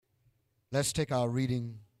Let's take our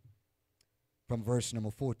reading from verse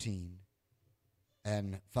number 14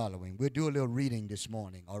 and following. We'll do a little reading this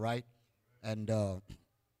morning, all right? And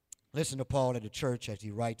listen to Paul at the church as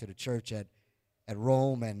he writes to the church at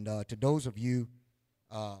Rome. And to those of you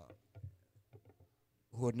who are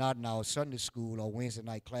not in our Sunday school or Wednesday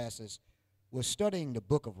night classes, we're studying the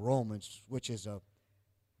book of Romans, which is a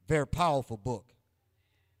very powerful book.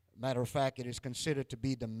 Matter of fact, it is considered to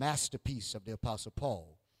be the masterpiece of the Apostle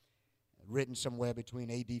Paul, written somewhere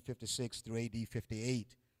between A.D. 56 through A.D.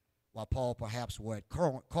 58, while Paul perhaps were at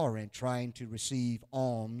Corinth trying to receive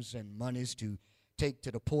alms and monies to take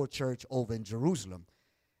to the poor church over in Jerusalem.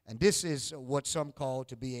 And this is what some call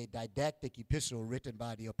to be a didactic epistle written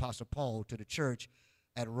by the Apostle Paul to the church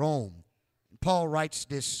at Rome. Paul writes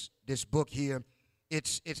this book here.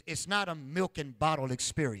 It's not a milk and bottle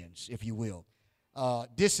experience, if you will.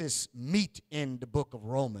 This is meat in the book of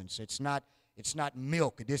Romans. It's not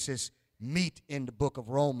milk. This is meat in the book of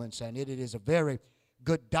Romans, and it is a very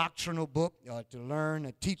good doctrinal book to learn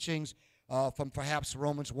the teachings from perhaps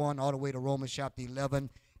Romans 1 all the way to Romans chapter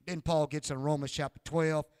 11. Then Paul gets in Romans chapter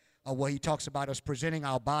 12 where he talks about us presenting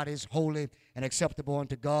our bodies holy and acceptable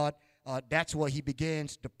unto God. That's where he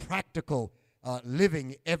begins the practical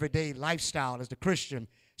living everyday lifestyle as the Christian.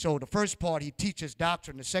 So the first part, he teaches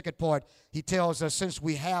doctrine. The second part, he tells us since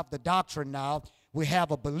we have the doctrine now, we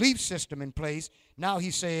have a belief system in place. Now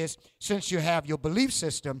he says, since you have your belief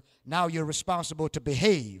system, now you're responsible to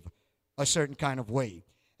behave a certain kind of way.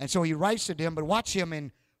 And so he writes to them, but watch him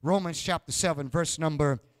in Romans chapter 7, verse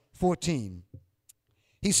number 14.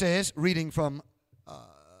 He says, reading from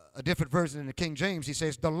a different version in the King James, he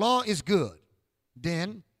says, the law is good.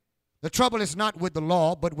 Then the trouble is not with the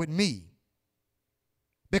law, but with me,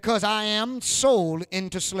 because I am sold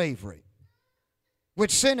into slavery,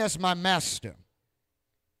 with sin as my master.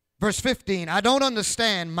 Verse 15, I don't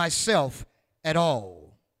understand myself at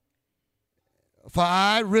all, for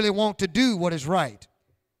I really want to do what is right,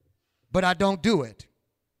 but I don't do it.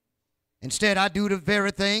 Instead, I do the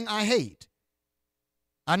very thing I hate.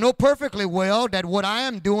 I know perfectly well that what I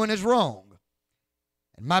am doing is wrong,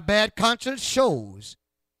 and my bad conscience shows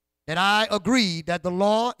that I agree that the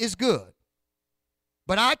law is good.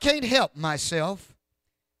 But I can't help myself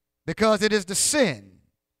because it is the sin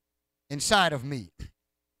inside of me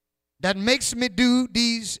that makes me do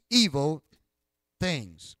these evil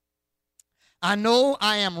things. I know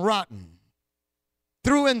I am rotten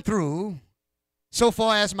through and through so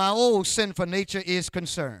far as my old sinful nature is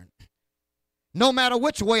concerned. No matter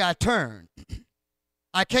which way I turn,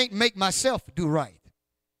 I can't make myself do right.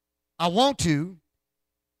 I want to,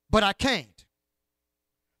 but I can't.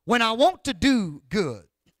 When I want to do good,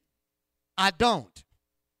 I don't.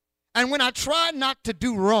 And when I try not to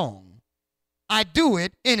do wrong, I do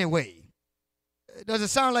it anyway. Does it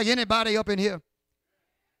sound like anybody up in here?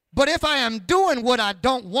 But if I am doing what I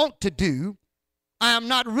don't want to do, I am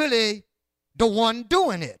not really the one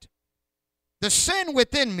doing it. The sin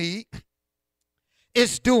within me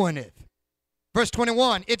is doing it. Verse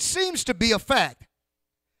 21, it seems to be a fact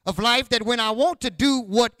of life that when I want to do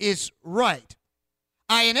what is right,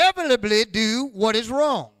 I inevitably do what is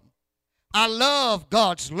wrong. I love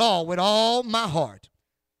God's law with all my heart.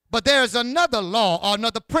 But there's another law or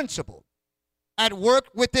another principle at work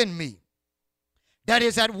within me that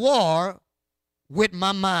is at war with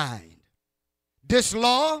my mind. This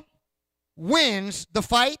law wins the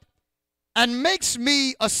fight and makes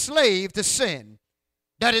me a slave to sin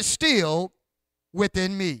that is still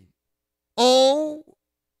within me. Oh,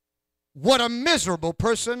 what a miserable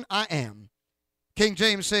person I am. King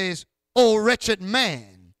James says, oh, wretched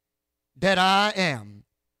man that I am.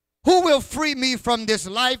 Who will free me from this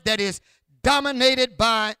life that is dominated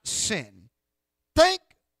by sin? Thank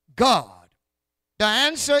God. The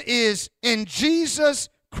answer is in Jesus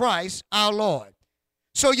Christ our Lord.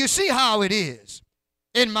 So you see how it is.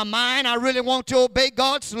 In my mind, I really want to obey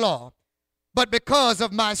God's law, but because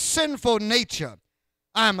of my sinful nature,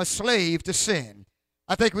 I'm a slave to sin.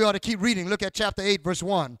 I think we ought to keep reading. Look at chapter 8, verse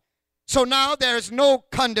 1. So now there is no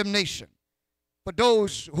condemnation for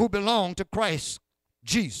those who belong to Christ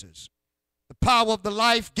Jesus. The power of the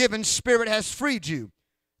life-giving Spirit has freed you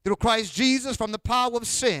through Christ Jesus from the power of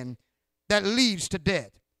sin that leads to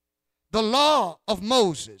death. The law of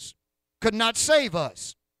Moses could not save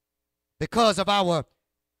us because of our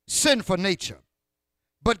sinful nature.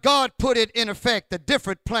 But God put it in effect a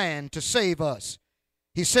different plan to save us.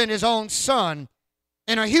 He sent his own son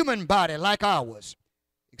in a human body like ours,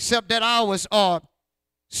 except that ours are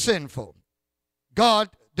sinful. God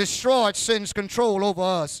destroyed sin's control over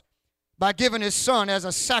us by giving his son as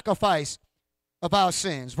a sacrifice of our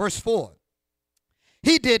sins. Verse 4.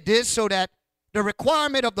 He did this so that the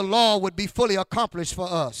requirement of the law would be fully accomplished for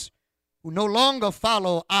us, who no longer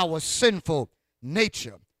follow our sinful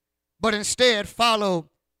nature, but instead follow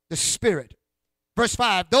the Spirit. Verse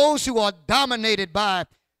 5, those who are dominated by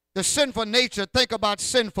the sinful nature think about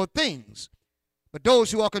sinful things, but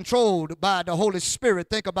those who are controlled by the Holy Spirit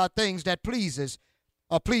think about things that please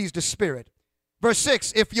the Spirit. Verse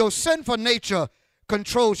 6, if your sinful nature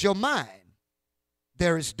controls your mind,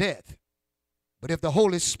 there is death. But if the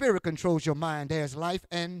Holy Spirit controls your mind, there is life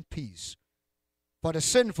and peace. For the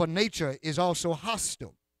sinful nature is also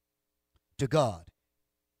hostile to God.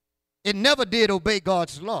 It never did obey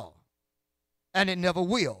God's law, and it never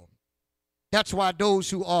will. That's why those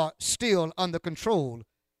who are still under control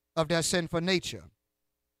of their sinful nature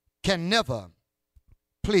can never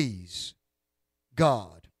please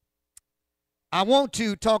God. I want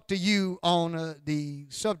to talk to you on the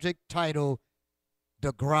subject title,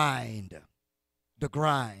 The Grind. The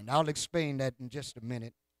grind. I'll explain that in just a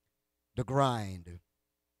minute. The grind.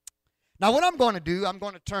 Now, what I'm going to do, I'm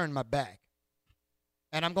going to turn my back.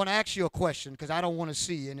 And I'm going to ask you a question because I don't want to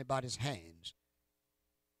see anybody's hands.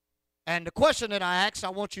 And the question that I ask, I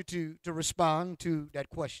want you to respond to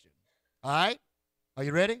that question. All right? Are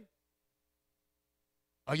you ready?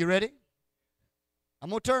 Are you ready?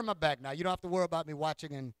 I'm going to turn my back now. You don't have to worry about me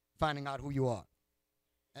watching and finding out who you are.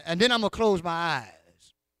 And then I'm going to close my eyes.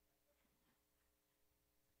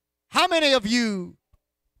 How many of you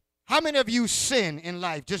sin in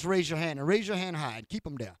life? Just raise your hand and raise your hand high and keep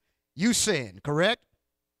them there. You sin, correct?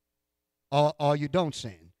 Or you don't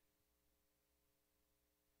sin.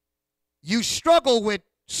 You struggle with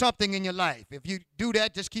something in your life. If you do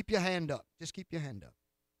that, just keep your hand up. Just keep your hand up.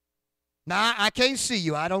 Now, I can't see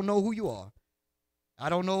you. I don't know who you are. I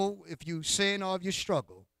don't know if you sin or if you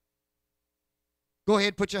struggle. Go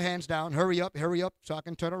ahead, put your hands down. Hurry up so I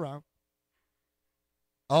can turn around.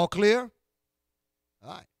 All clear?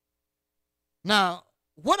 All right. Now,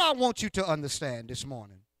 what I want you to understand this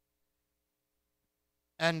morning,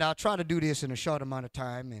 and I'll try to do this in a short amount of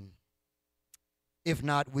time, and if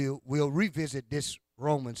not, we'll revisit this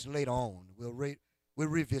Romans later on. We'll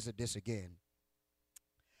revisit this again.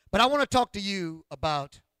 But I want to talk to you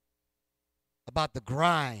about the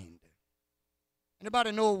grind.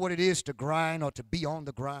 Anybody know what it is to grind or to be on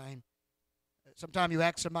the grind? Sometimes you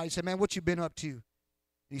ask somebody, you say, man, what you been up to?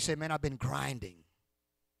 You say, man, I've been grinding.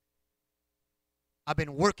 I've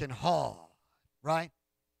been working hard, right?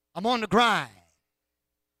 I'm on the grind,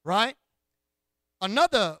 right?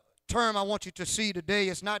 Another term I want you to see today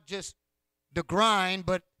is not just the grind,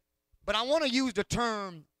 but I want to use the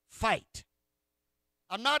term fight.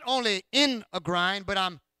 I'm not only in a grind, but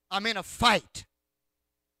I'm in a fight.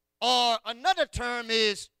 Or another term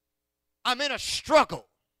is I'm in a struggle,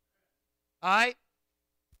 all right?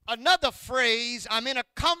 Another phrase, I'm in a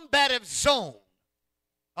combative zone.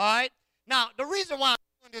 All right? Now, the reason why I'm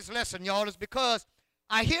doing this lesson, y'all, is because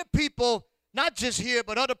I hear people, not just here,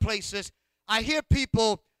 but other places, I hear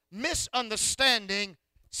people misunderstanding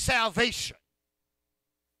salvation.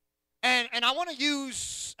 And I want to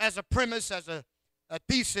use as a premise, as a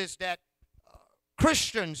thesis, that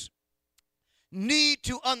Christians need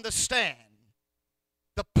to understand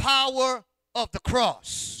the power of the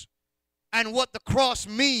cross and what the cross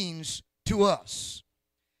means to us.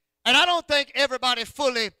 And I don't think everybody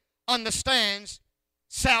fully understands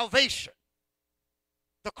salvation,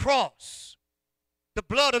 the cross, the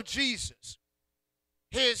blood of Jesus,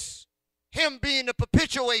 him being the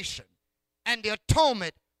perpetuation and the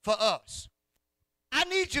atonement for us. I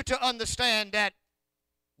need you to understand that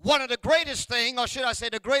one of the greatest thing, or should I say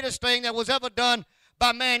the greatest thing that was ever done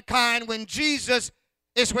by mankind when Jesus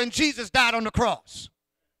died on the cross.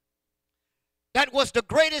 That was the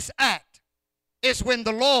greatest act, is when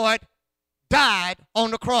the Lord died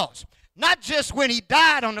on the cross. Not just when he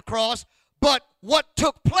died on the cross, but what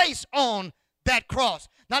took place on that cross.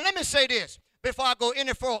 Now let me say this before I go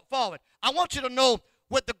any forward. I want you to know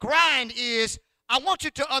what the grind is. I want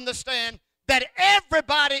you to understand that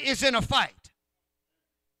everybody is in a fight.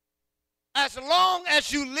 As long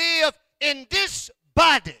as you live in this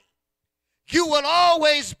body, you will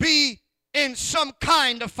always be in some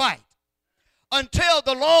kind of fight. Until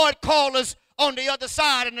the Lord calls us on the other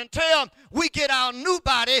side, and until we get our new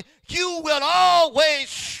body, you will always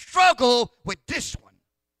struggle with this one.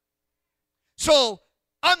 So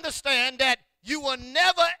understand that you will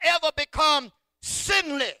never ever become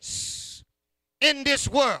sinless in this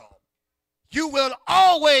world. You will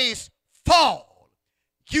always fall.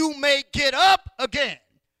 You may get up again,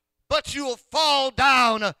 but you'll fall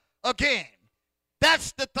down again.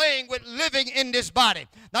 That's the thing with living in this body.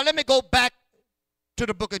 Now let me go back to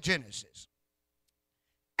the book of Genesis.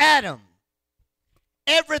 Adam,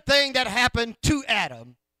 everything that happened to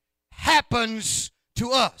Adam happens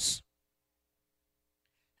to us.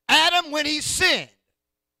 Adam, when he sinned,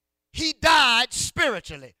 he died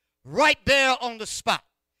spiritually right there on the spot.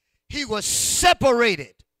 He was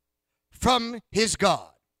separated from his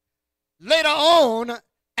God. Later on,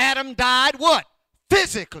 Adam died what?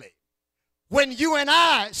 Physically. When you and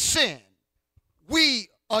I sin, we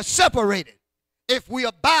are separated if we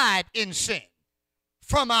abide in sin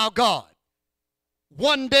from our God.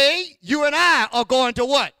 One day, you and I are going to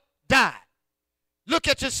what? Die. Look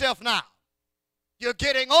at yourself now. You're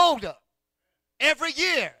getting older. Every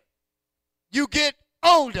year, you get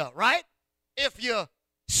older, right? If you're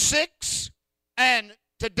 6 and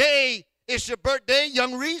today is your birthday,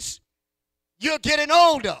 young Reese, you're getting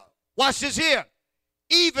older. Watch this here.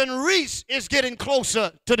 Even Reese is getting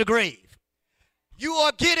closer to the grave. You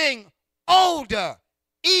are getting older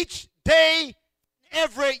each day,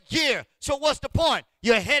 every year. So what's the point?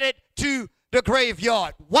 You're headed to the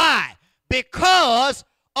graveyard. Why? Because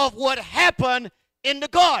of what happened in the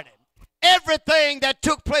garden. Everything that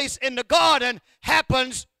took place in the garden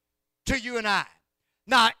happens to you and I.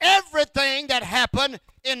 Now, everything that happened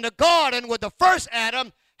in the garden with the first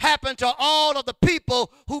Adam happened to all of the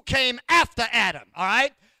people who came after Adam, all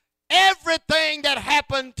right? Everything that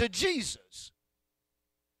happened to Jesus,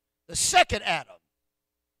 the second Adam,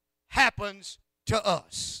 happens to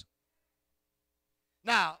us.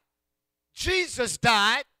 Now, Jesus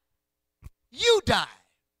died, you died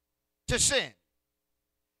to sin.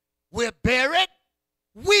 We're buried,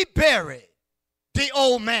 we buried the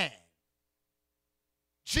old man.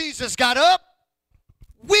 Jesus got up,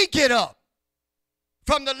 we get up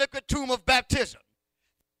from the liquid tomb of baptism.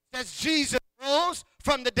 As Jesus rose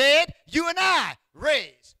from the dead, you and I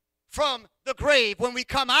raised from the grave. When we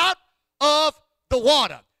come out of the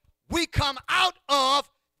water, we come out of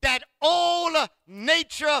that old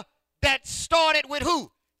nature that started with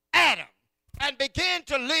who? Adam. And begin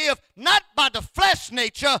to live not by the flesh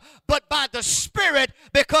nature, but by the Spirit,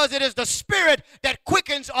 because it is the Spirit that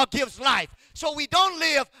quickens or gives life. So we don't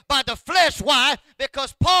live by the flesh. Why?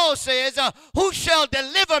 Because Paul says, who shall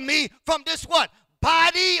deliver me from this what?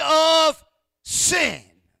 Body of sin.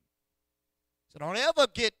 So don't ever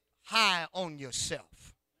get high on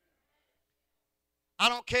yourself. I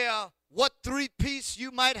don't care what 3-piece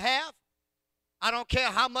you might have. I don't care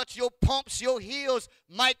how much your pumps, your heels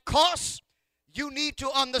might cost. You need to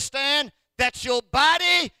understand that your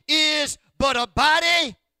body is but a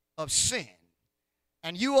body of sin.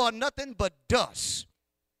 And you are nothing but dust.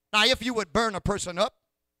 Now, if you would burn a person up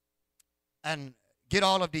and get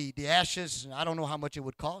all of the ashes, I don't know how much it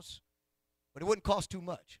would cost, but it wouldn't cost too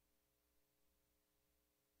much.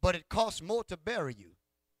 But it costs more to bury you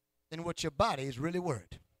than what your body is really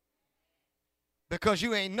worth. Because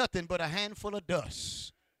you ain't nothing but a handful of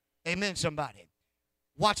dust. Amen, somebody.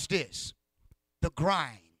 Watch this. The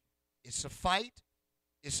grind. It's a fight.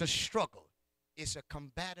 It's a struggle. It's a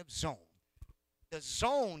combative zone. The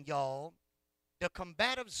zone, y'all, the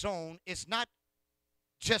combative zone is not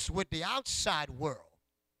just with the outside world.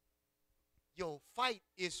 Your fight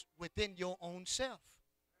is within your own self.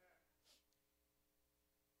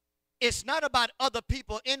 It's not about other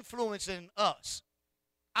people influencing us.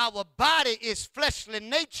 Our body is fleshly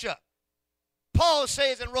nature. Paul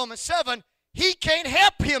says in Romans 7, he can't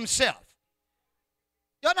help himself.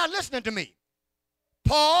 You're not listening to me.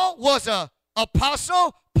 Paul was an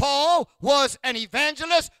apostle. Paul was an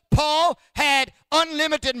evangelist. Paul had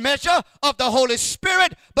unlimited measure of the Holy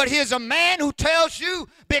Spirit. But here's a man who tells you,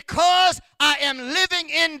 because I am living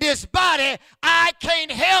in this body, I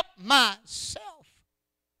can't help myself.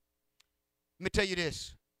 Let me tell you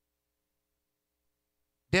this.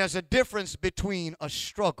 There's a difference between a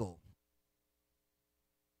struggle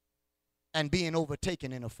and being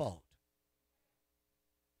overtaken in a fault.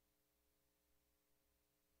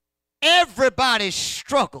 Everybody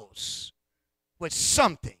struggles with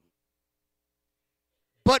something.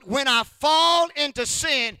 But when I fall into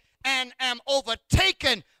sin and am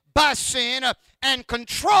overtaken by sin and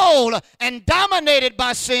controlled and dominated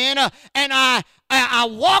by sin, and I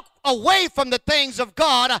walk away from the things of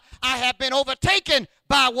God, I have been overtaken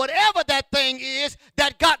by whatever that thing is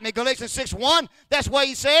that got me. Galatians 6:1, that's why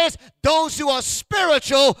he says, those who are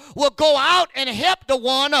spiritual will go out and help the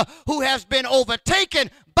one who has been overtaken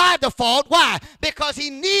by the fault. Why? Because he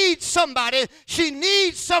needs somebody, she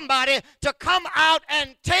needs somebody to come out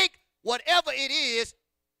and take whatever it is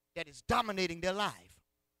that is dominating their life.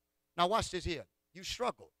 Now watch this here. You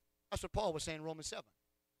struggle. That's what Paul was saying in Romans 7.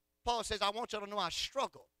 Paul says, I want y'all to know I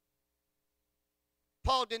struggle.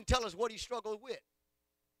 Paul didn't tell us what he struggled with,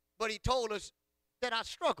 but he told us that I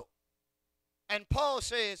struggle. And Paul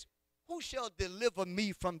says, who shall deliver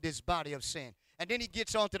me from this body of sin? And then he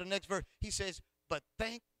gets on to the next verse. He says, but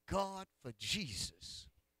thank God for Jesus.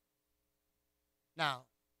 Now,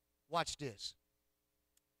 watch this.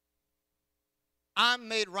 I'm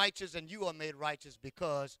made righteous and you are made righteous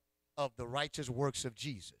because of the righteous works of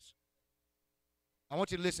Jesus. I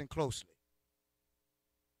want you to listen closely.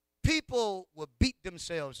 People will beat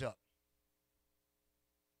themselves up.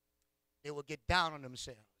 They will get down on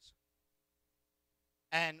themselves.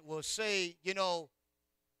 And will say, you know,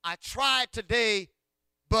 I tried today,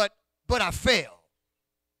 but I failed.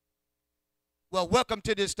 Well, welcome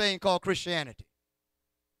to this thing called Christianity.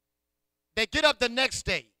 They get up the next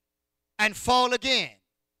day and fall again.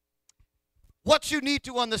 What you need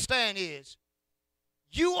to understand is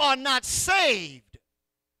you are not saved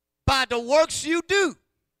by the works you do.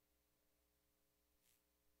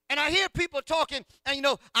 And I hear people talking, and you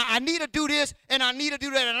know, I need to do this and I need to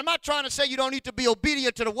do that. And I'm not trying to say you don't need to be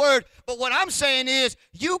obedient to the word, but what I'm saying is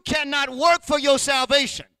you cannot work for your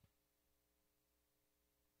salvation.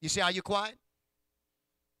 You see how you're quiet?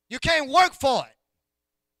 You can't work for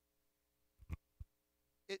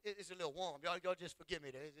it. It's a little warm. Y'all just forgive me.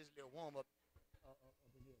 It's a little warm up over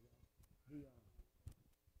here.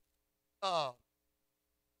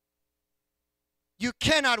 You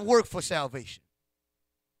cannot work for salvation.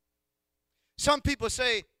 Some people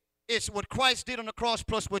say it's what Christ did on the cross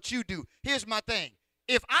plus what you do. Here's my thing.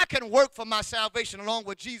 If I can work for my salvation along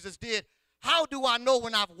with Jesus did, how do I know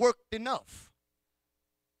when I've worked enough?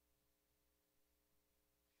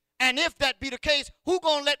 And if that be the case, who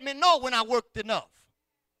gonna let me know when I worked enough?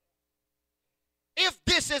 If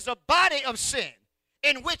this is a body of sin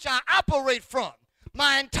in which I operate from,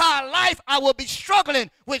 my entire life I will be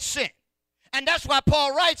struggling with sin. And that's why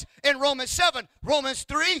Paul writes in Romans 7, Romans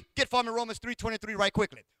 3, get for me Romans 3:23 right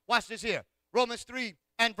quickly. Watch this here. Romans 3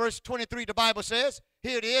 and verse 23, the Bible says,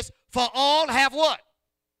 here it is, for all have what?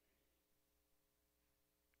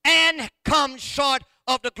 And come short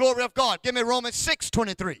of the glory of God. Give me Romans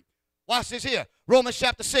 6:23. Watch this here. Romans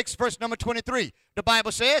chapter 6, verse number 23. The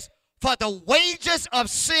Bible says, for the wages of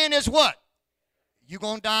sin is what? You're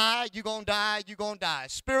going to die, you're going to die, you're going to die,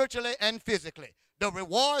 spiritually and physically. The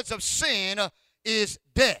rewards of sin is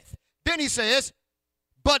death. Then he says,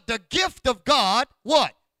 but the gift of God,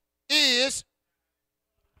 what? Is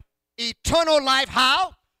eternal life.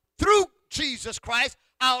 How? Through Jesus Christ,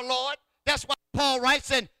 our Lord. That's why Paul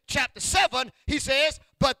writes in chapter 7, he says,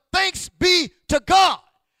 but thanks be to God.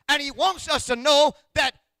 And he wants us to know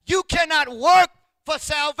that you cannot work for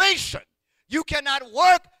salvation. You cannot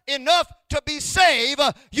work enough to be saved.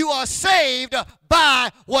 You are saved by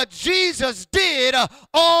what Jesus did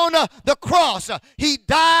on the cross. He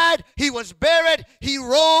died, he was buried, he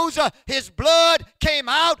rose, his blood came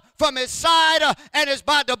out from his side, and it's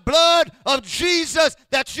by the blood of Jesus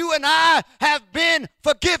that you and I have been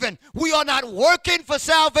forgiven. We are not working for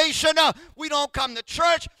salvation. We don't come to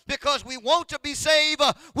church because we want to be saved.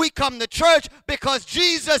 We come to church because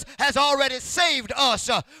Jesus has already saved us.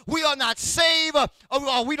 We are not saved,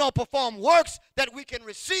 or we don't perform works that we can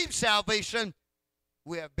receive salvation.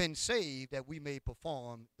 We have been saved that we may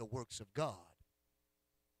perform the works of God.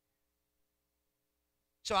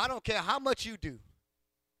 So I don't care how much you do,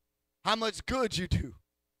 how much good you do.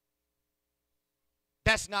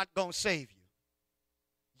 That's not going to save you.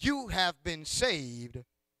 You have been saved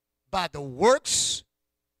by the works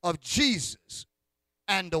of Jesus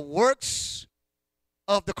and the works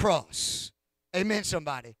of the cross. Amen,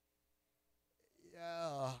 somebody.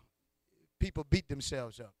 People beat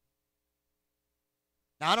themselves up.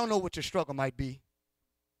 Now, I don't know what your struggle might be.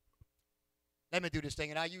 Let me do this thing,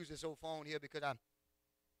 and I use this old phone here because I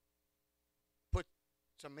put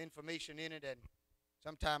some information in it, and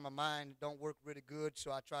sometimes my mind don't work really good,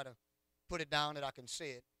 so I try to put it down that I can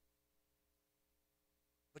say it.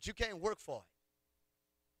 But you can't work for it.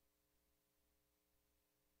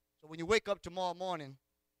 So when you wake up tomorrow morning,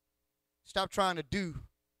 stop trying to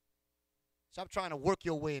work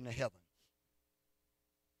your way into heaven.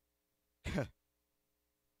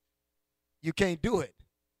 You can't do it.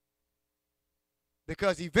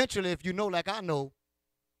 Because eventually, if you know like I know,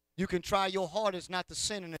 you can try your hardest not to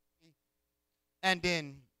sin in it, and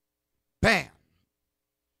then, bam,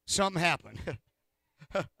 something happened.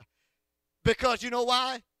 Because you know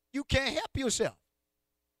why? You can't help yourself.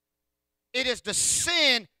 It is the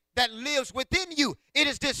sin that lives within you. It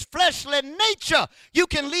is this fleshly nature. You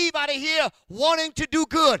can leave out of here wanting to do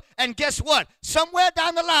good. And guess what? Somewhere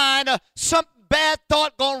down the line, some bad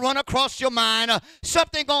thought going to run across your mind.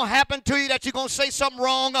 Something going to happen to you that you're going to say something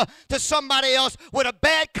wrong to somebody else with a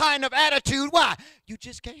bad kind of attitude. Why? You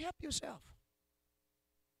just can't help yourself.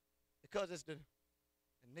 because it's the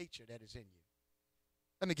nature that is in you.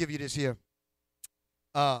 Let me give you this here.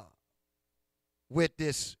 With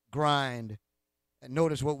this grind, and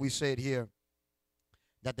notice what we said here,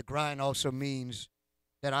 that the grind also means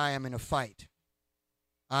that I am in a fight.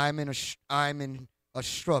 I'm in a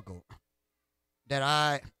struggle. That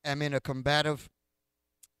I am in a combative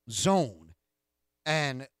zone.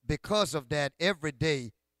 And because of that, every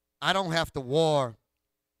day, I don't have to war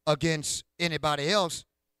against anybody else.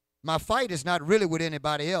 My fight is not really with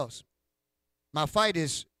anybody else. My fight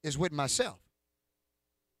is with myself.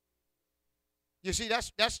 You see,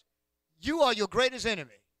 that's you are your greatest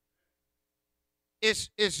enemy. It's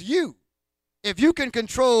you. If you can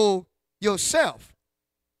control yourself,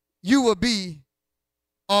 you will be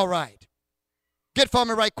all right. Get for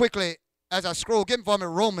me right quickly as I scroll. Get for me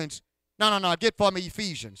Romans. No. Get for me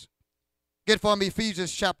Ephesians. Get for me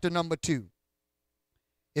Ephesians chapter number 2.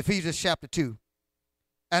 Ephesians chapter 2.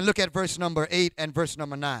 And look at verse number 8 and verse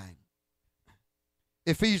number 9.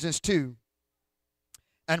 Ephesians 2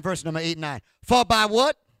 and verse number 8 and 9. For by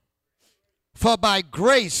what? For by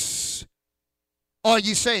grace are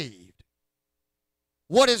you saved.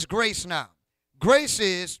 What is grace now? Grace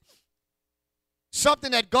is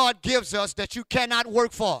something that God gives us that you cannot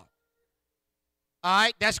work for. All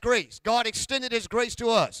right, that's grace. God extended his grace to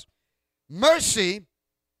us. Mercy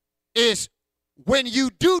is when you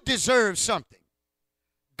do deserve something,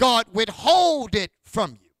 God withhold it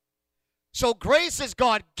from you. So grace is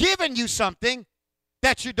God giving you something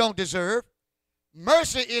that you don't deserve.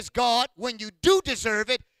 Mercy is God, when you do deserve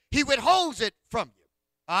it, he withholds it from you.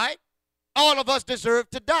 All right? All of us deserve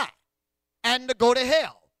to die and to go to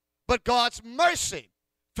hell. But God's mercy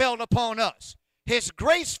fell upon us. His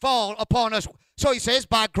grace fall upon us. So he says,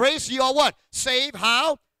 by grace you are what? Saved.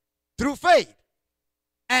 How? Through faith.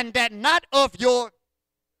 And that not of your,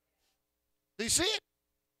 do you see it?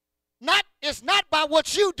 It's not by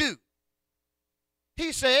what you do.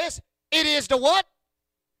 He says, it is the what?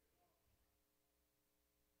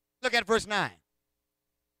 Look at verse 9.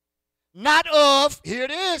 Not of, here it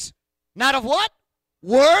is, not of what?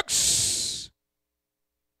 Works.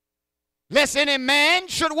 Lest any man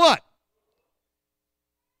should what?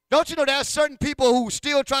 Don't you know there are certain people who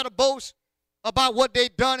still try to boast about what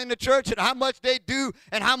they've done in the church and how much they do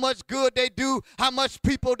and how much good they do, how much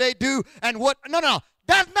people they do, and what? No.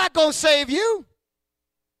 That's not going to save you.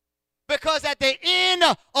 Because at the end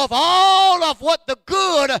of all of what the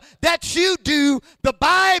good that you do, the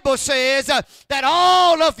Bible says that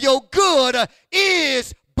all of your good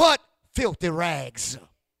is but filthy rags.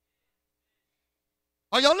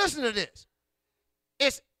 Are y'all listening to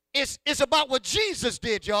this? It's about what Jesus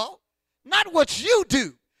did, y'all. Not what you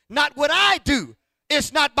do. Not what I do.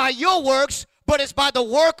 It's not by your works, but it's by the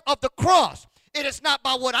work of the cross. It is not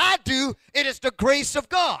by what I do. It is the grace of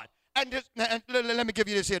God. And let me give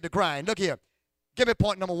you this here, the grind. Look here. Give me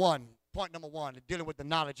point number one. Point number one, dealing with the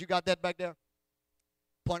knowledge. You got that back there?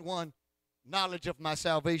 Point one, knowledge of my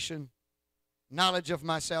salvation. Knowledge of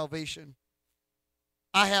my salvation.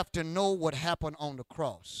 I have to know what happened on the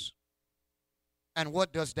cross. And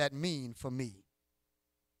what does that mean for me?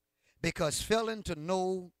 Because failing to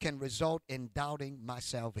know can result in doubting my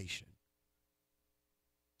salvation.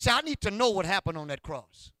 See, I need to know what happened on that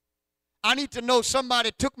cross. I need to know somebody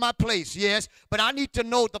took my place, yes, but I need to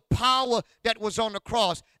know the power that was on the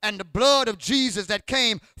cross and the blood of Jesus that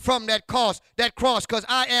came from that cross, because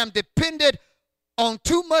I am dependent on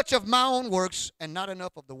too much of my own works and not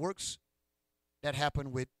enough of the works that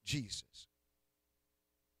happened with Jesus.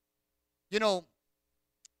 You know,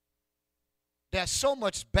 there's so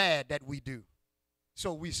much bad that we do,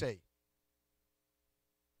 so we say,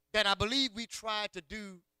 that I believe we try to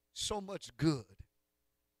do so much good.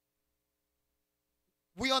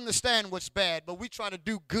 We understand what's bad, but we try to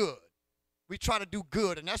do good. We try to do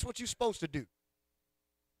good, and that's what you're supposed to do.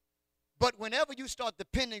 But whenever you start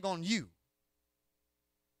depending on you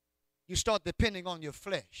start depending on your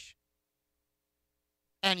flesh.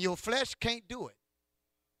 And your flesh can't do it.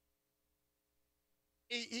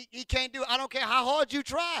 He can't do it. I don't care how hard you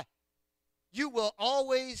try. You will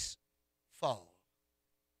always fall.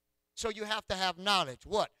 So you have to have knowledge.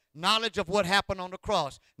 What? Knowledge of what happened on the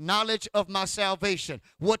cross. Knowledge of my salvation.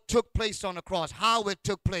 What took place on the cross. How it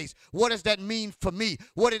took place. What does that mean for me?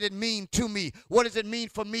 What did it mean to me? What does it mean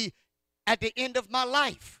for me at the end of my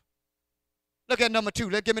life? Look at number 2.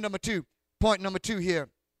 Give me number 2. Point number 2 here.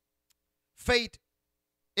 Faith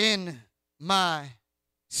in my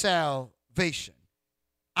salvation.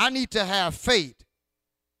 I need to have faith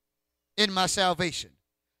in my salvation.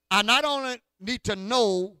 I not only need to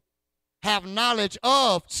know, have knowledge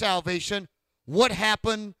of salvation, what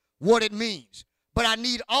happened, what it means. but I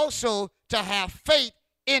need also to have faith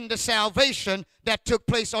in the salvation that took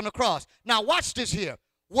place on the cross. Now watch this here.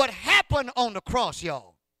 What happened on the cross,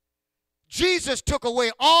 y'all? Jesus took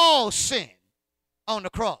away all sin on the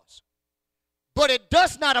cross. But it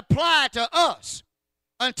does not apply to us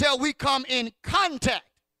until we come in contact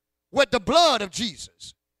with the blood of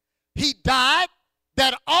Jesus. He died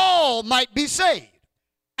that all might be saved.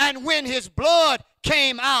 And when his blood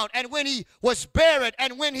came out, and when he was buried,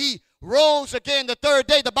 and when he rose again the third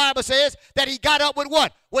day, the Bible says that he got up with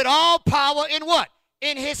what? With all power in what?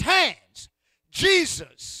 In his hands.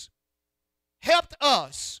 Jesus helped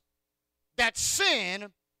us that sin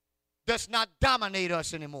does not dominate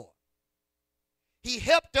us anymore. He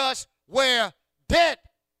helped us where death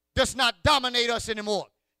does not dominate us anymore.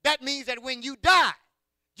 That means that when you die,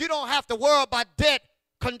 you don't have to worry about death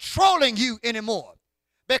controlling you anymore,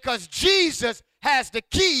 because Jesus has the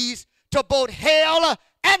keys to both hell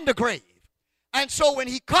and the grave. And so when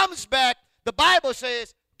he comes back, the Bible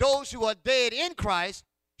says those who are dead in Christ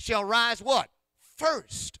shall rise what?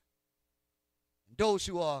 First. Those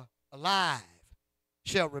who are alive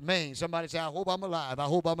shall remain. Somebody say, I hope I'm alive. I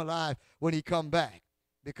hope I'm alive when he come back,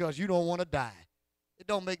 because you don't want to die. It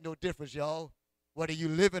don't make no difference, y'all, whether you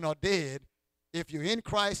living or dead. If you're in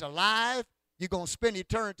Christ alive, you're going to spend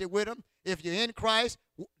eternity with him. If you're in Christ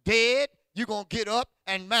dead, you're going to get up.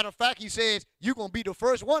 And matter of fact, he says you're going to be the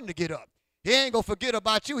first one to get up. He ain't going to forget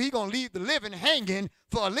about you. He's going to leave the living hanging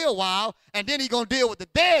for a little while, and then he's going to deal with the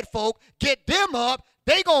dead folk, get them up,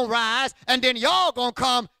 they going to rise, and then y'all going to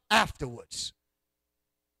come afterwards.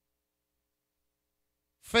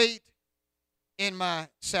 Faith in my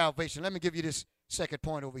salvation. Let me give you this second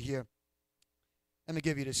point over here. Let me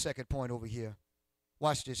give you this second point over here.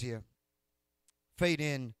 Watch this here. Faith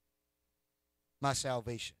in my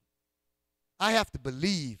salvation. I have to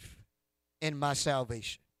believe in my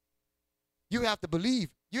salvation. You have to believe.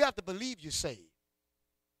 You have to believe you're saved.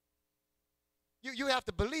 You have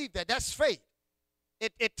to believe that. That's faith.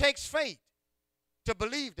 It takes faith to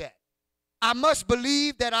believe that. I must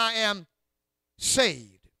believe that I am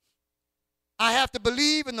saved. I have to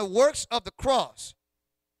believe in the works of the cross.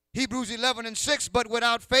 Hebrews 11:6, but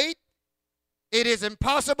without faith, it is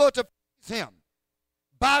impossible to please him.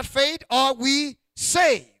 By faith are we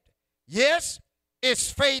saved. Yes,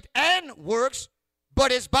 it's faith and works,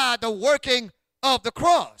 but it's by the working of the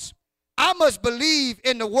cross. I must believe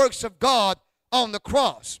in the works of God on the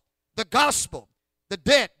cross, the gospel, the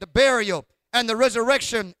death, the burial, and the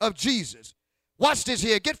resurrection of Jesus. Watch this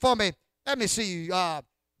here. Get for me. Let me see.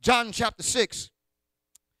 John chapter 6.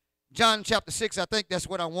 John chapter 6, I think that's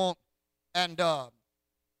what I want. And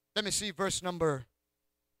let me see verse number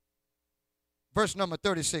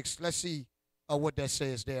 36. Let's see what that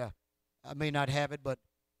says there. I may not have it, but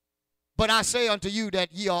I say unto you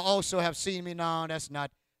that ye also have seen me now. That's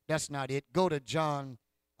not it. Go to John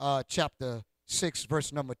chapter 6,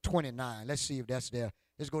 verse number 29. Let's see if that's there.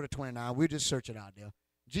 Let's go to 29. We'll just search it out there.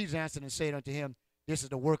 Jesus answered and said unto him, this is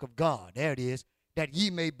the work of God. There it is. That ye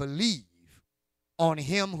may believe on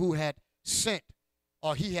him who had sent,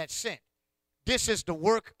 or he had sent. This is the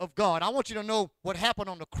work of God. I want you to know what happened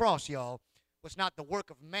on the cross, y'all, was not the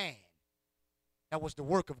work of man. That was the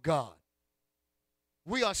work of God.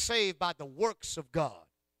 We are saved by the works of God,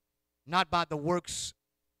 not by the works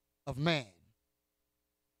of man.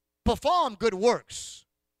 Perform good works,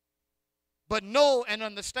 but know and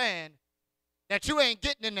understand that you ain't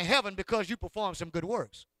getting into heaven because you perform some good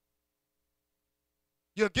works.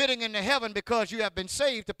 You're getting into heaven because you have been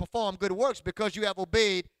saved to perform good works, because you have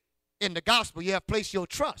obeyed in the gospel. You have placed your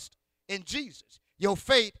trust in Jesus, your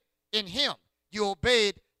faith in him. You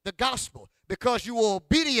obeyed the gospel. Because you were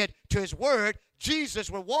obedient to his word, Jesus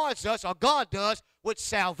rewards us, or God does, with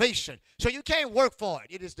salvation. So you can't work for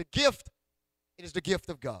it. It is the gift. It is the gift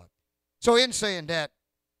of God. So in saying that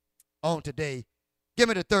on today, give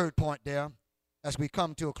me the third point there as we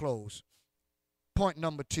come to a close. Point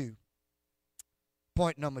number 2.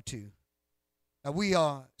 Point number 2. Now we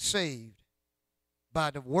are saved by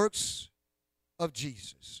the works of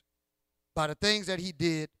Jesus, by the things that he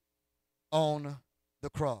did on the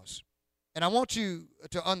cross. And I want you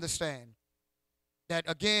to understand that,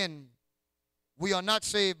 again, we are not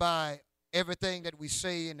saved by everything that we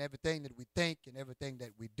say and everything that we think and everything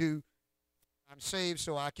that we do. I'm saved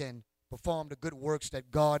so I can perform the good works that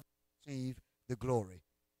God receive the glory.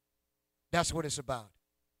 That's what it's about.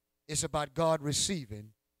 It's about God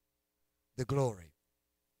receiving the glory.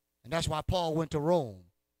 And that's why Paul went to Rome,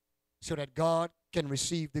 so that God can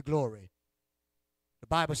receive the glory. The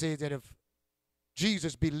Bible says that if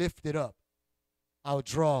Jesus be lifted up, I'll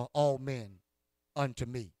draw all men unto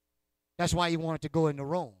me. That's why he wanted to go into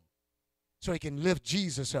Rome, so he can lift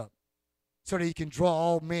Jesus up, so that he can draw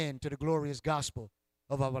all men to the glorious gospel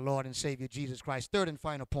of our Lord and Savior Jesus Christ. Third and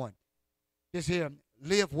final point is here,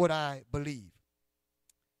 live what I believe.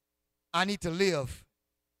 I need to live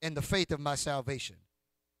in the faith of my salvation.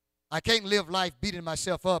 I can't live life beating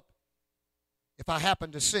myself up if I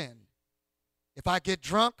happen to sin. If I get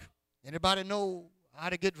drunk, anybody know how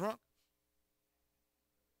to get drunk?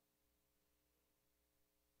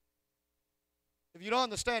 If you don't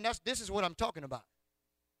understand, this is what I'm talking about.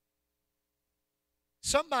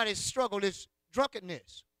 Somebody's struggle is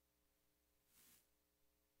drunkenness.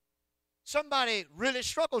 Somebody really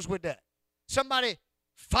struggles with that. Somebody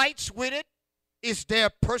fights with it. It's their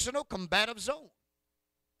personal combative zone.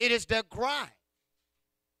 It is their grind.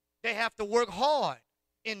 They have to work hard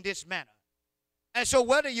in this manner. And so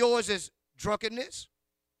whether yours is drunkenness,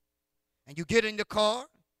 and you get in the car,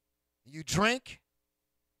 you drink,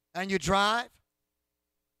 and you drive,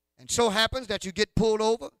 and so happens that you get pulled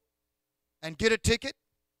over and get a ticket,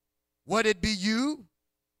 whether it be you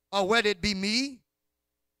or whether it be me,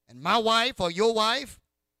 and my wife or your wife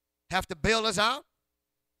have to bail us out,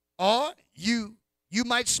 or you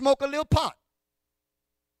might smoke a little pot.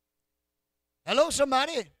 Hello,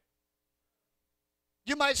 somebody.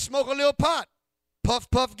 You might smoke a little pot. Puff,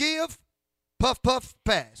 puff, give. Puff, puff,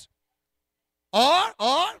 pass. Or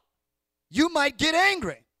you might get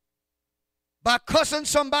angry by cussing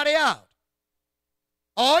somebody out.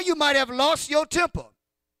 Or you might have lost your temper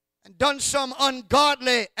and done some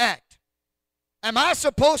ungodly act. Am I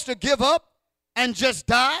supposed to give up and just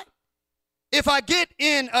die? If I get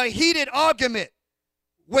in a heated argument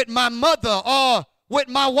with my mother or with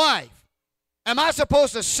my wife, am I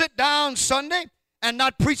supposed to sit down Sunday and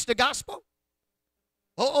not preach the gospel?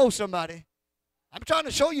 Somebody. I'm trying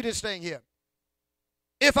to show you this thing here.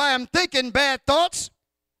 If I am thinking bad thoughts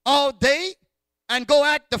all day and go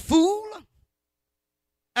act the fool,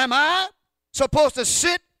 am I supposed to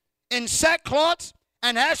sit in sackcloth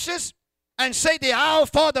and ashes and say the Our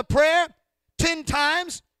Father prayer 10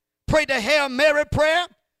 times, pray the Hail Mary prayer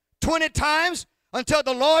 20 times until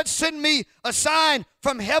the Lord send me a sign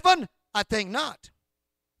from heaven? I think not.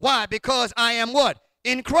 Why? Because I am what?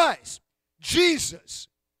 In Christ. Jesus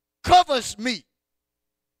covers me.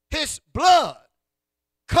 His blood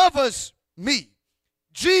covers me.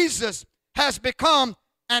 Jesus has become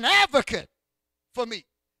an advocate for me.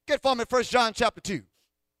 Get for me 1 John chapter 2.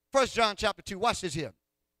 1 John chapter 2. Watch this here.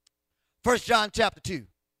 1 John chapter 2.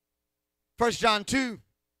 1 John 2.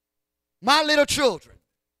 My little children.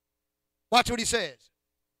 Watch what he says.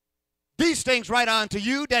 These things write I unto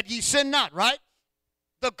you that ye sin not, right?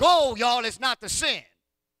 The goal, y'all, is not to sin.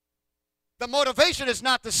 The motivation is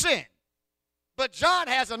not to sin. But John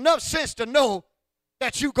has enough sense to know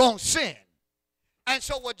that you're going to sin. And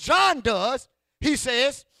so what John does, he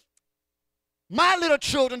says, my little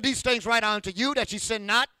children, these things write I unto you that ye sin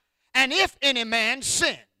not. And if any man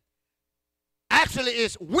sin, actually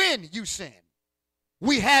is when you sin.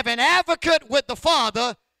 We have an advocate with the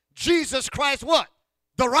Father, Jesus Christ, what?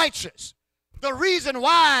 The righteous. The reason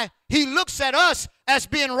why he looks at us as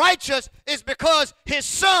being righteous is because his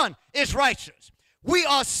son is righteous. We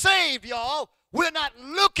are saved, y'all. We're not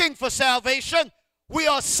looking for salvation. We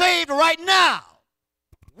are saved right now.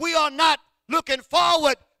 We are not looking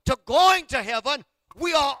forward to going to heaven.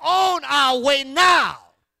 We are on our way now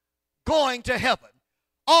going to heaven.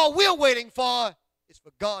 All we're waiting for is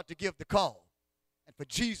for God to give the call and for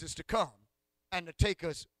Jesus to come and to take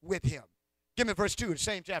us with him. Give me verse 2, the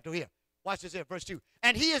same chapter here. Watch this here, verse 2.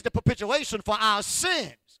 And he is the propitiation for our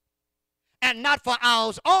sins, and not for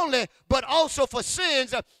ours only, but also for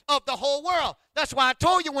sins of the whole world. That's why I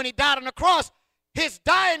told you when he died on the cross, his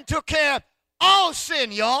dying took care of all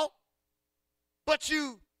sin, y'all. But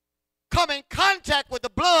you come in contact with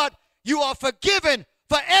the blood, you are forgiven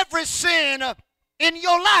for every sin in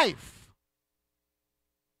your life.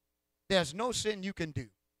 There's no sin you can do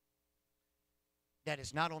that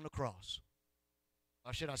is not on the cross.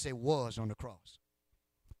 Or should I say was on the cross.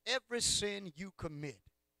 Every sin you commit,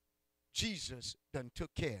 Jesus done took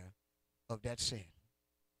care of that sin.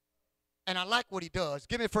 And I like what he does.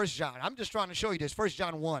 Give me 1 John. I'm just trying to show you this. 1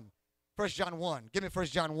 John 1. 1 John 1. Give me 1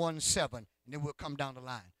 John 1, 7. And then we'll come down the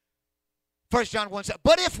line. 1 John 1, 7.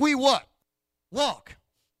 But if we what? Walk.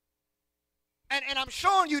 And I'm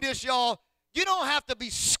showing you this, y'all. You don't have to be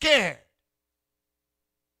scared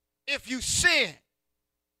if you sin.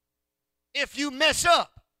 If you mess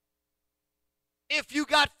up, if you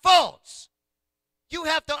got faults, you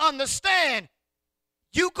have to understand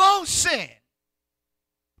you gonna sin.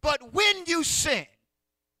 But when you sin,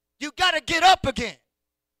 you got to get up again.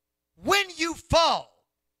 When you fall,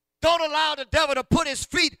 don't allow the devil to put his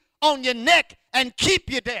feet on your neck and keep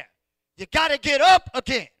you there. You got to get up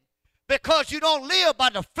again because you don't live by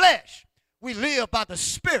the flesh. We live by the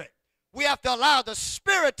Spirit. We have to allow the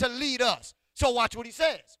Spirit to lead us. So watch what he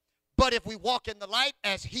says. But if we walk in the light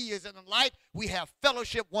as he is in the light, we have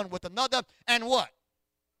fellowship one with another. And what?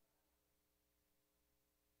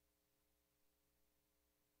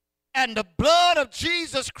 And the blood of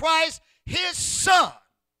Jesus Christ, his Son,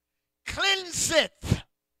 cleanseth.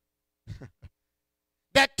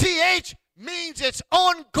 That TH means it's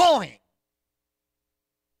ongoing.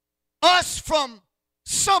 Us from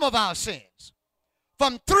some of our sins,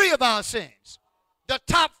 from 3 of our sins, the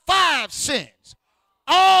top 5 sins.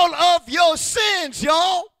 All of your sins,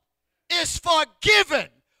 y'all, is forgiven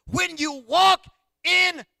when you walk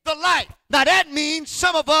in the light. Now that means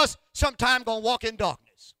some of us sometime gonna walk in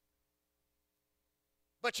darkness.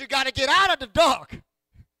 But you got to get out of the dark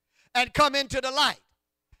and come into the light.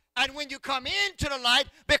 And when you come into the light,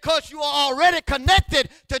 because you are already connected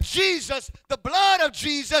to Jesus, the blood of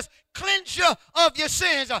Jesus cleanse you of your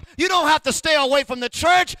sins. You don't have to stay away from the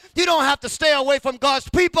church. You don't have to stay away from God's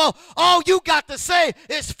people. All you got to say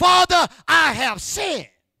is, Father, I have sinned,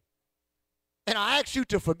 and I ask you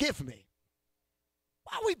to forgive me.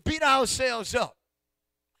 Why we beat ourselves up?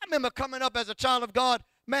 I remember coming up as a child of God,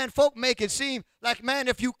 man, folk make it seem like, man,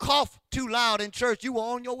 if you cough too loud in church, you were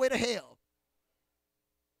on your way to hell.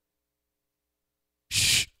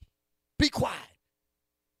 Shh, be quiet.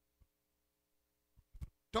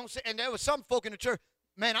 Don't say. And there was some folk in the church,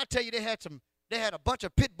 man, I tell you, they had a bunch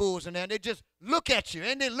of pit bulls in there, and they just look at you,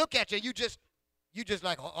 and they look at you, and you just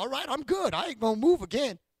like, all right, I'm good. I ain't gonna move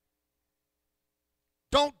again.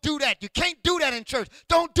 Don't do that. You can't do that in church.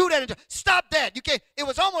 Don't do that in church. Stop that. You can't. It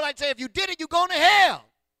was almost like, say, if you did it, you're going to hell.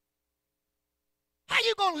 How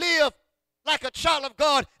you going to live like a child of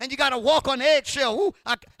God and you got to walk on eggshell? Ooh,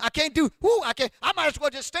 I can't do, I can't. I might as well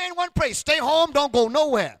just stay in one place. Stay home, don't go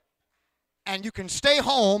nowhere. And you can stay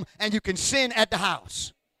home and you can sin at the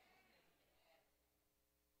house.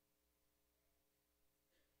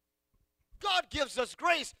 God gives us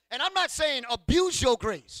grace. And I'm not saying abuse your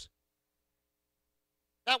grace.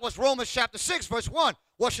 That was Romans chapter 6, verse 1.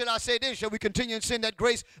 What should I say then? Shall we continue in sin that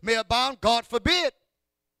grace may abound? God forbid.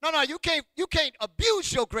 No, you can't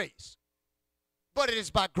abuse your grace. But it is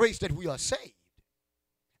by grace that we are saved.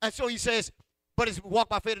 And so he says, but as we walk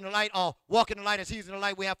by faith in the light, or walk in the light as he's in the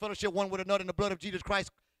light, we have fellowship one with another, in the blood of Jesus Christ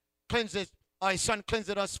cleanses, or his Son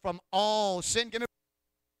cleanses us from all sin. Give me.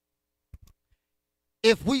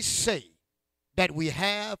 If we say that we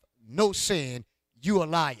have no sin, you a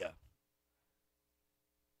liar.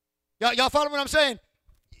 Y'all follow what I'm saying?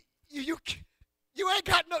 You ain't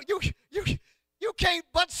got no, you can't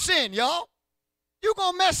but sin, y'all. You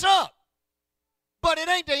gonna mess up. But it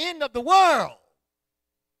ain't the end of the world.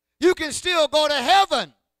 You can still go to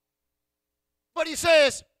heaven. But he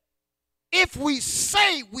says, if we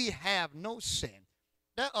say we have no sin,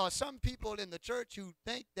 there are some people in the church who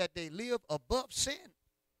think that they live above sin.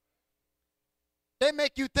 They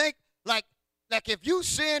make you think like if you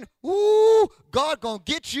sin, ooh, God gonna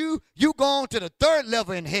get you. You going to the 3rd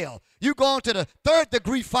level in hell. You going to the 3rd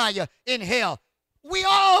degree fire in hell. We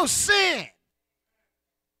all sin.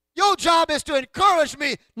 Your job is to encourage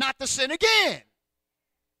me not to sin again.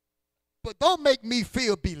 But don't make me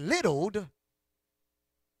feel belittled.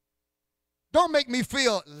 Don't make me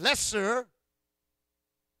feel lesser.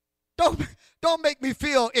 Don't make me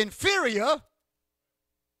inferior. inferior.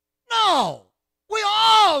 No, we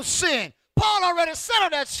all sin. Paul already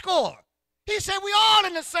settled that score. He said we all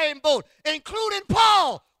in the same boat, including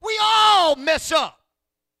Paul. We all mess up.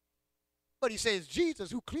 But he says Jesus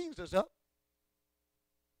who cleans us up.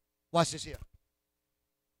 Watch this here.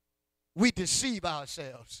 We deceive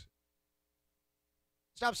ourselves.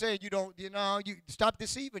 Stop saying you don't, you stop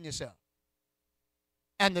deceiving yourself.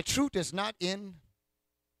 And the truth is not in.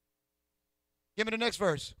 Give me the next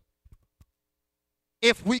verse.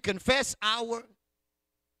 If we confess our,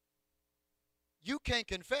 you can't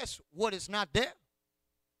confess what is not there.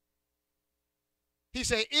 He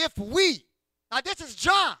said, if we, now this is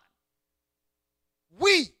John,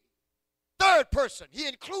 we, third person, he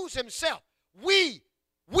includes himself. We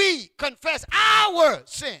confess our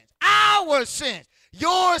sins,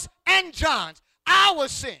 yours and John's, our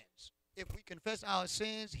sins. If we confess our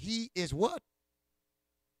sins, he is what?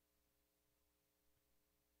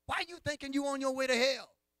 Why are you thinking you on your way to hell?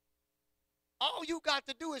 All you got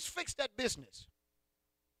to do is fix that business.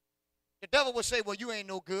 The devil will say, well, you ain't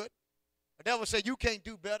no good. The devil will say, you can't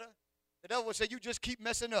do better. The devil will say, you just keep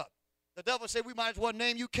messing up. The devil will say, we might as well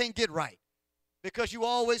name you can't get right because you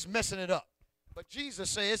always messing it up. But Jesus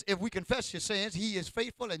says, if we confess your sins, he is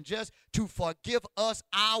faithful and just to forgive us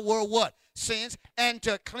our what? Sins, and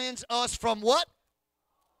to cleanse us from what?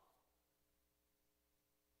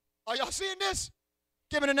 Are y'all seeing this?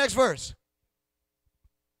 Give me the next verse.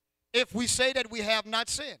 If we say that we have not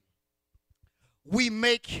sinned, we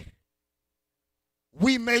make,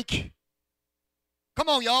 come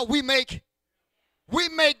on, y'all, we make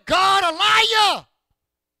God a liar.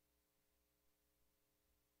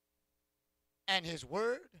 And his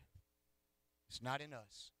word is not in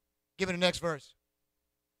us. Give me the next verse.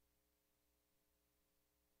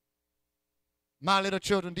 My little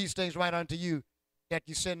children, these things write unto you, that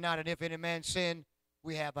you sin not. And if any man sin,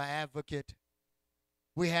 we have an advocate.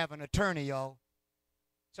 We have an attorney, y'all.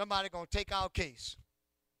 Somebody going to take our case.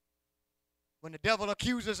 When the devil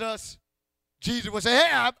accuses us, Jesus will say,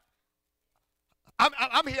 hey,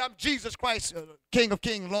 I'm here. I'm Jesus Christ, King of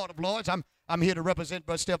kings, Lord of lords. I'm here to represent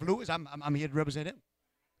Brother Steph Lewis. I'm here to represent him.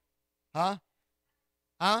 Huh?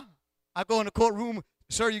 I go in the courtroom.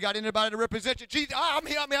 Sir, you got anybody to represent you? Jesus, I'm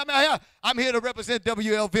here. I'm here to represent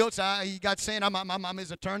W.L. Viltz. He got saying I'm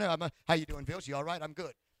his attorney. How you doing, Viltz? You all right? I'm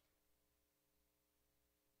good.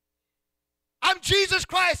 I'm Jesus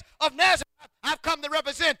Christ of Nazareth. I've come to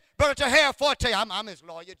represent Brother Tahir Forte. I'm his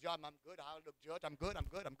lawyer. I'm good. I'll look judge. I'm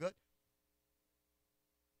good.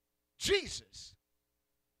 Jesus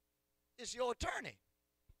is your attorney.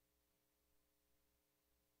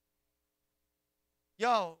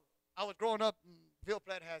 Yo, I was growing up, Ville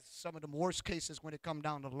Platte has some of the worst cases when it come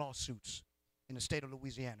down to lawsuits in the state of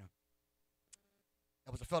Louisiana.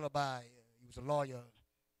 There was a fellow he was a lawyer,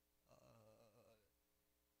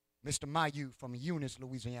 Mr. Mayu from Eunice,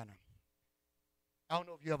 Louisiana. I don't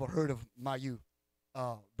know if you ever heard of Mayu,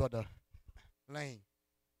 Brother Lane.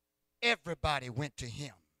 Everybody went to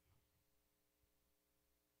him.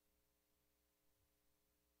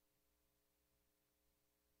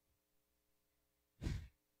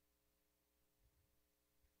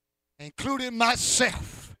 Including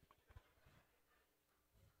myself.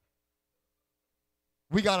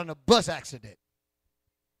 We got in a bus accident.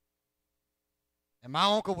 And my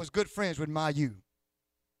uncle was good friends with Mayu.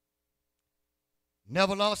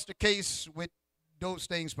 Never lost a case with those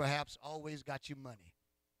things, perhaps. Always got you money.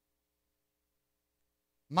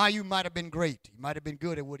 Mayu might have been great. He might have been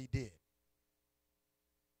good at what he did.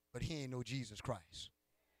 But he ain't no Jesus Christ.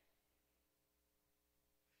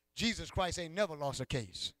 Jesus Christ ain't never lost a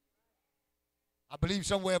case. I believe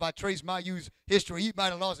somewhere if I trace Mayu's history, he might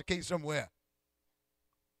have lost a case somewhere.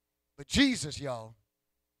 But Jesus, y'all,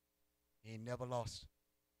 he ain't never lost.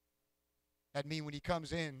 That means when he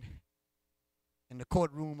comes in the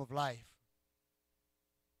courtroom of life,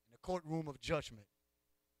 in the courtroom of judgment,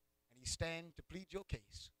 and he stands to plead your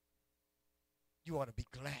case, you ought to be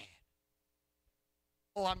glad.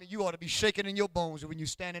 Oh, I mean, you ought to be shaking in your bones when you're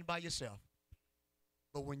standing by yourself.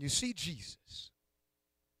 But when you see Jesus,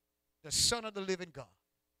 the Son of the living God,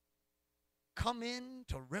 come in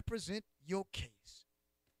to represent your case,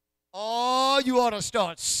 oh, you ought to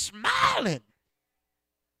start smiling.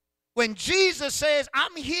 When Jesus says,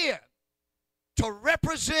 I'm here to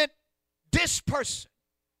represent this person,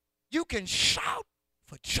 you can shout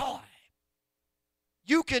for joy.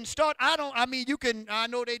 You can start, I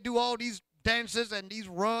know they do all these dances and these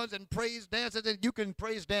runs and praise dances, and you can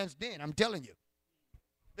praise dance then, I'm telling you.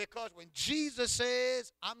 Because when Jesus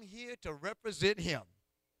says, I'm here to represent him,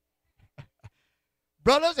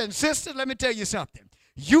 brothers and sisters, let me tell you something.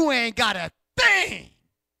 You ain't got a thing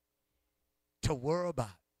to worry about.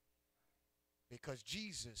 Because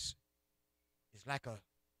Jesus is like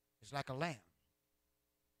a lamb.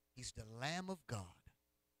 He's the Lamb of God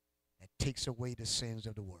that takes away the sins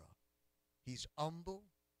of the world. He's humble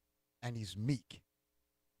and he's meek,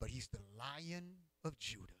 but he's the Lion of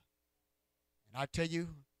Judah. And I tell you,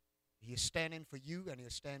 he is standing for you and he'll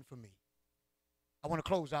stand for me. I want to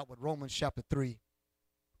close out with Romans chapter 3,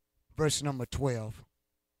 verse number 12.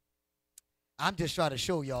 I'm just trying to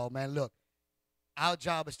show y'all, man, look, our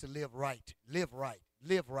job is to live right, live right,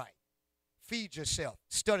 live right. Feed yourself,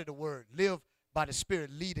 study the word, live by the Spirit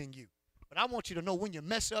leading you. But I want you to know when you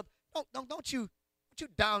mess up, don't you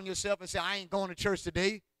down yourself and say, I ain't going to church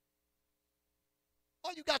today.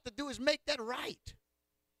 All you got to do is make that right.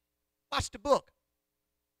 Watch the book.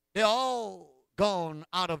 They're all gone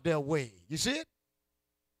out of their way. You see it?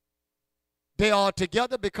 They are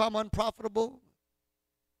together become unprofitable.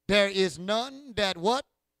 There is none that what?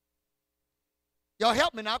 Y'all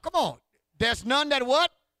help me now. Come on. There's none that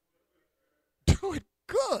what? Do it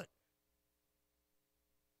good.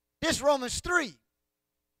 This Romans 3.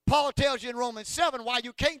 Paul tells you in Romans 7 why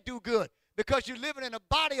you can't do good. Because you're living in a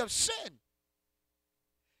body of sin.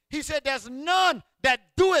 He said, there's none that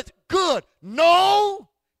doeth good. No,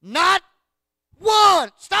 not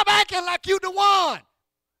one. Stop acting like you the one.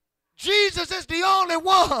 Jesus is the only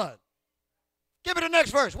one. Give me the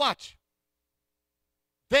next verse. Watch.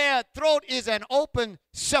 Their throat is an open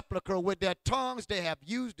sepulchre. With their tongues they have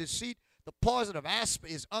used deceit. The poison of asp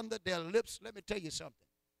is under their lips. Let me tell you something.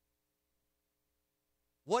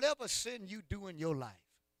 Whatever sin you do in your life,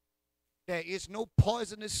 there is no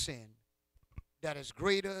poisonous sin that is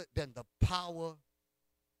greater than the power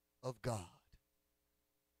of God.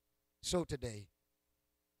 So today,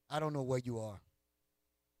 I don't know where you are.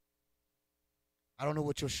 I don't know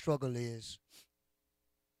what your struggle is.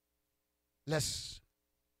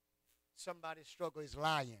 Somebody's struggle is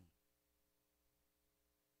lying.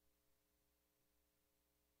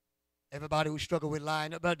 Everybody who struggle with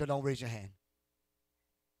lying, don't raise your hand.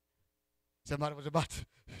 Somebody was about to,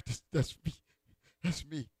 that's me. That's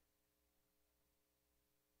me.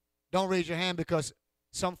 Don't raise your hand because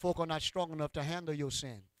some folk are not strong enough to handle your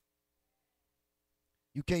sin.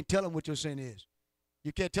 You can't tell them what your sin is.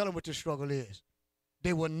 You can't tell them what your struggle is.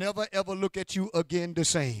 They will never, ever look at you again the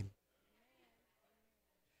same.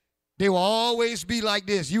 They will always be like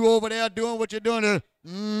this. You over there doing what you're doing.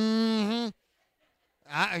 But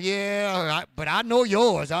I know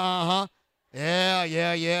yours. Yeah.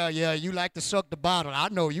 You like to suck the bottle. I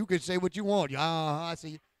know you can say what you want. I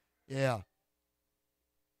see. Yeah.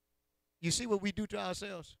 You see what we do to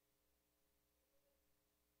ourselves?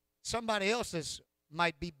 Somebody else's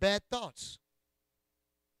might be bad thoughts.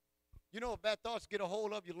 You know, if bad thoughts get a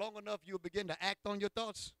hold of you long enough, you'll begin to act on your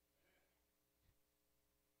thoughts.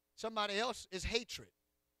 Somebody else is hatred.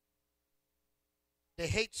 They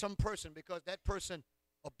hate some person because that person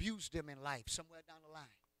abused them in life somewhere down the line.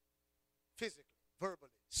 Physically,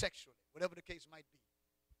 verbally, sexually, whatever the case might be.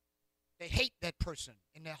 They hate that person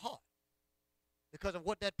in their heart because of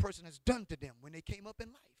what that person has done to them when they came up in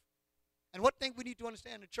life. And one thing we need to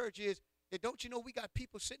understand in the church is that, don't you know, we got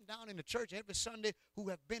people sitting down in the church every Sunday who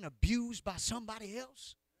have been abused by somebody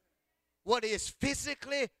else? What is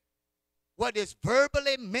physically, what is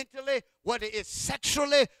verbally, mentally, what is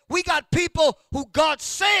sexually. We got people who God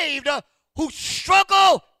saved who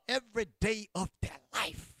struggle every day of their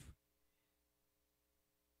life.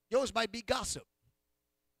 Yours might be gossip.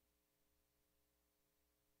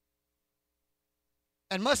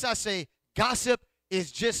 And must I say, gossip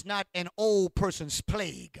is just not an old person's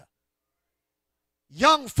plague.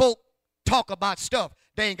 Young folk talk about stuff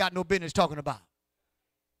they ain't got no business talking about.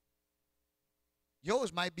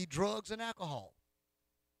 Yours might be drugs and alcohol.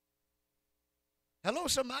 Hello,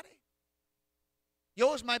 somebody.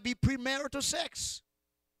 Yours might be premarital sex.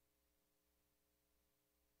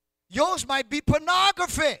 Yours might be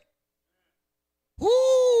pornography.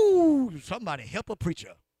 Ooh, somebody help a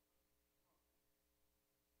preacher.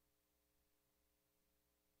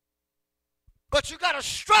 But you got to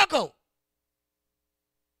struggle.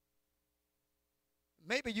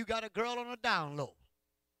 Maybe you got a girl on a down low.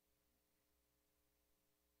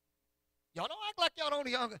 Y'all don't act like y'all don't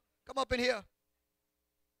young. Come up in here.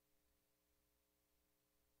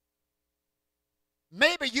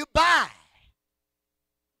 Maybe you buy.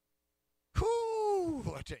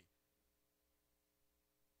 Whoo, I tell you.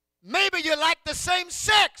 Maybe you like the same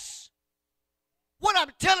sex. What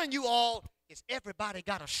I'm telling you all is everybody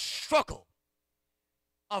got a struggle,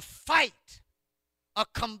 a fight, a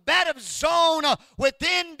combative zone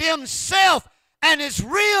within themselves, and it's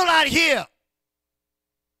real out here.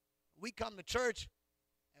 We come to church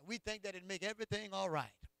and we think that it make everything all right.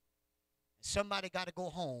 Somebody got to go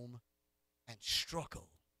home and struggle.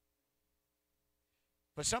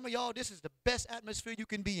 For some of y'all, this is the best atmosphere you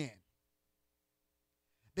can be in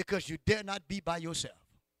because you dare not be by yourself.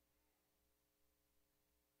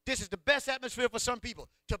 This is the best atmosphere for some people,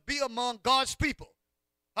 to be among God's people.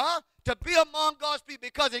 To be among God's people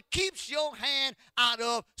because it keeps your hand out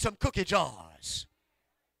of some cookie jars.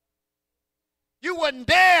 You wouldn't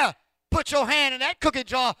dare put your hand in that cookie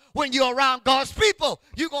jar when you're around God's people.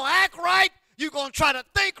 You're going to act right. You're going to try to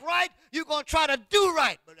think right. You're going to try to do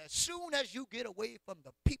right. But as soon as you get away from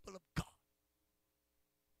the people of God,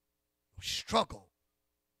 your struggle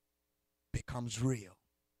becomes real.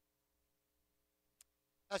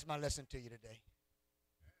 That's my lesson to you today.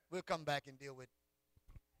 We'll come back and deal with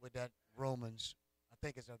that Romans. I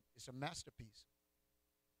think it's a masterpiece.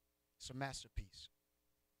 It's a masterpiece.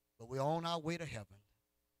 But we're on our way to heaven.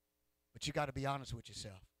 But you got to be honest with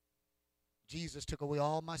yourself. Jesus took away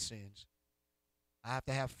all my sins. I have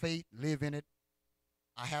to have faith, live in it.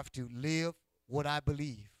 I have to live what I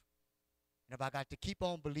believe. And if I got to keep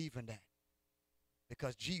on believing that,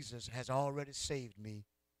 because Jesus has already saved me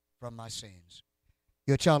from my sins.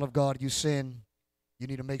 You're a child of God, you sin, you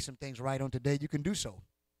need to make some things right on today, you can do so.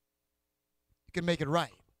 You can make it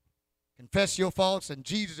right. Confess your faults, and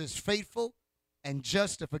Jesus is faithful and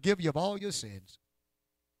just to forgive you of all your sins.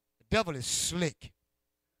 The devil is slick.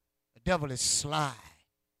 The devil is sly.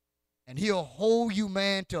 And he'll hold you,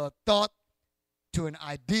 man, to a thought, to an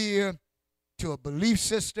idea, to a belief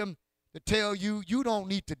system, to tell you you don't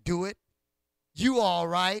need to do it. You all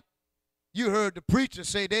right. You heard the preacher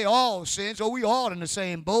say they all sin, so we all in the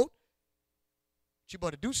same boat. But you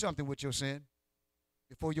better do something with your sin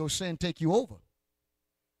before your sin take you over.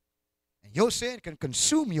 And your sin can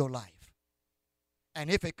consume your life. And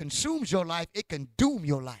if it consumes your life, it can doom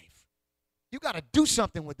your life. You got to do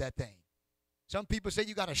something with that thing. Some people say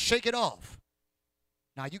you got to shake it off.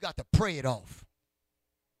 Now you got to pray it off.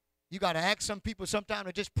 You got to ask some people sometime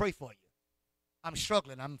to just pray for you. I'm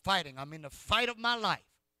struggling. I'm fighting. I'm in the fight of my life.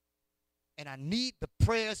 And I need the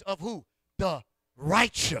prayers of who? The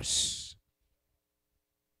righteous.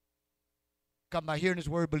 Come by hearing his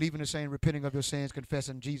word, believing the saying, repenting of your sins,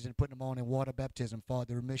 confessing Jesus, and putting them on in water baptism for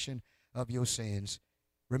the remission of your sins.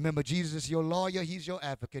 Remember, Jesus is your lawyer. He's your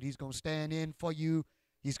advocate. He's going to stand in for you.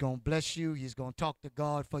 He's going to bless you. He's going to talk to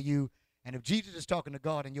God for you. And if Jesus is talking to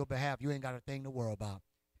God in your behalf, you ain't got a thing to worry about.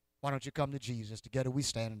 Why don't you come to Jesus? Together we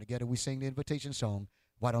stand and together we sing the invitation song.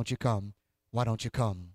 Why don't you come? Why don't you come?